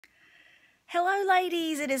Hello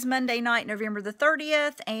ladies, it is Monday night, November the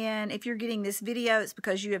 30th, and if you're getting this video, it's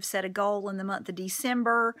because you have set a goal in the month of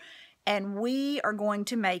December, and we are going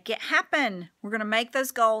to make it happen. We're going to make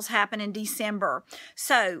those goals happen in December.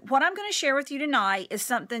 So what I'm going to share with you tonight is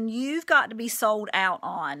something you've got to be sold out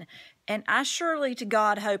on. And I surely to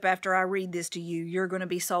God hope after I read this to you, you're going to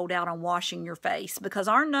be sold out on washing your face, because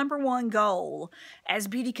our number one goal as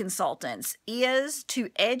beauty consultants is to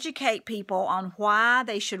educate people on why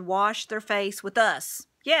they should wash their face with us.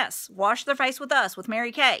 Yes, wash their face with us, with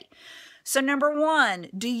Mary Kay. So number one,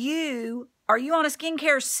 are you on a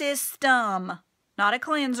skincare system? Not a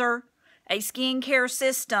cleanser. A skincare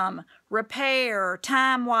system, Repair,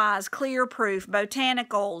 Time-Wise, Clearproof,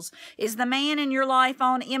 Botanicals. Is the man in your life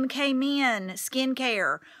on MK Men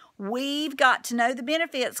skincare? We've got to know the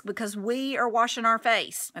benefits because we are washing our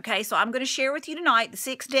face. Okay, so I'm going to share with you tonight the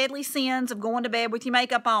 6 deadly sins of going to bed with your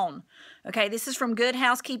makeup on. Okay, this is from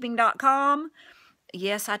goodhousekeeping.com.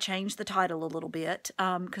 Yes, I changed the title a little bit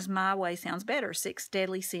because my way sounds better. 6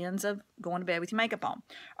 deadly sins of going to bed with your makeup on.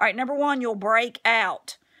 All right, number one, you'll break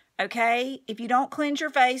out. Okay, if you don't cleanse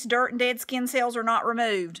your face, dirt and dead skin cells are not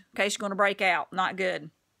removed. Okay, so you're going to break out. Not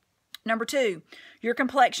good. Number two, your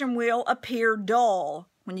complexion will appear dull.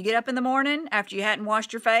 When you get up in the morning after you hadn't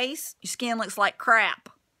washed your face, your skin looks like crap.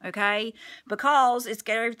 Okay, because it's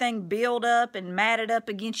got everything built up and matted up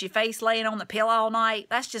against your face laying on the pillow all night.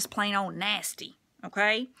 That's just plain old nasty.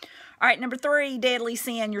 Okay. All right, number 3, deadly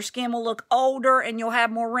sin. Your skin will look older and you'll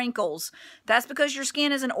have more wrinkles. That's because your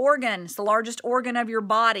skin is an organ. It's the largest organ of your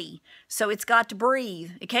body. So it's got to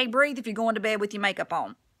breathe. It can't breathe if you're going to bed with your makeup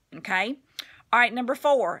on. Okay. All right, number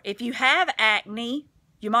 4, if you have acne,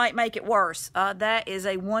 you might make it worse. That is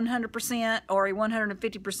a 100% or a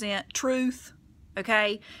 150% truth.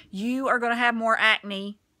 Okay. You are going to have more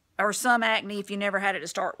acne or some acne if you never had it to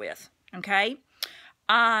start with. Okay.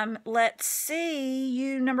 Let's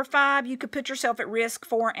see, number 5, you could put yourself at risk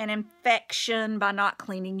for an infection by not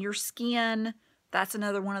cleaning your skin. That's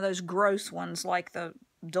another one of those gross ones like the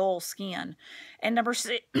dull skin. And number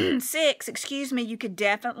 6, you could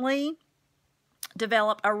definitely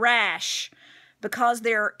develop a rash because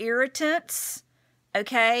there are irritants,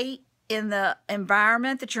 okay, in the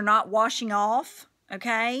environment that you're not washing off.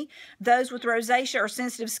 Okay, those with rosacea or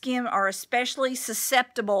sensitive skin are especially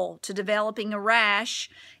susceptible to developing a rash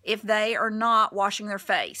if they are not washing their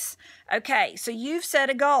face. Okay, so you've set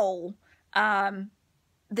a goal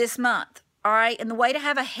this month. All right, and the way to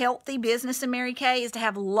have a healthy business in Mary Kay is to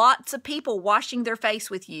have lots of people washing their face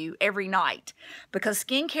with you every night, because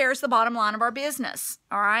skincare is the bottom line of our business.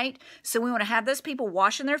 All right, so we want to have those people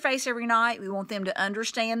washing their face every night. We want them to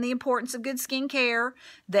understand the importance of good skincare.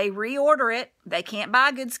 They reorder it. They can't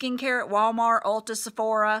buy good skincare at Walmart, Ulta,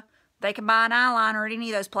 Sephora. They can buy an eyeliner at any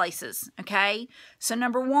of those places. Okay, so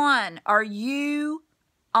number 1, are you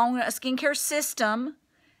on a skincare system?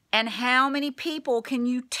 And how many people can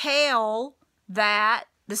you tell that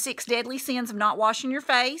the 6 deadly sins of not washing your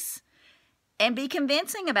face and be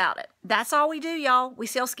convincing about it? That's all we do, y'all. We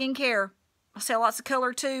sell skincare. I sell lots of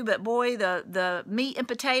color too, but boy, the meat and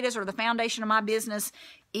potatoes or the foundation of my business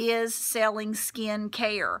is selling skin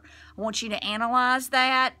care. I want you to analyze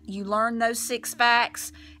that. You learn those 6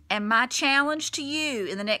 facts. And my challenge to you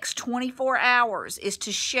in the next 24 hours is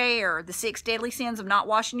to share the 6 deadly sins of not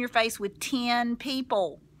washing your face with 10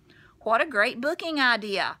 people. What a great booking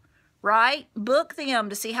idea, right? Book them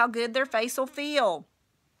to see how good their face will feel.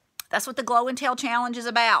 That's what the Glow and Tell Challenge is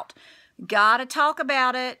about. Gotta talk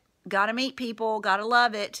about it. Gotta meet people. Gotta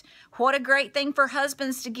love it. What a great thing for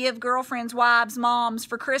husbands to give girlfriends, wives, moms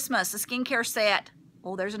for Christmas, a skincare set.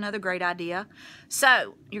 Oh, there's another great idea.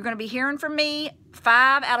 So, you're going to be hearing from me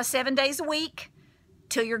 5 out of 7 days a week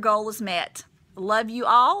till your goal is met. Love you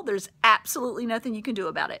all. There's absolutely nothing you can do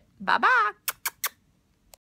about it. Bye-bye.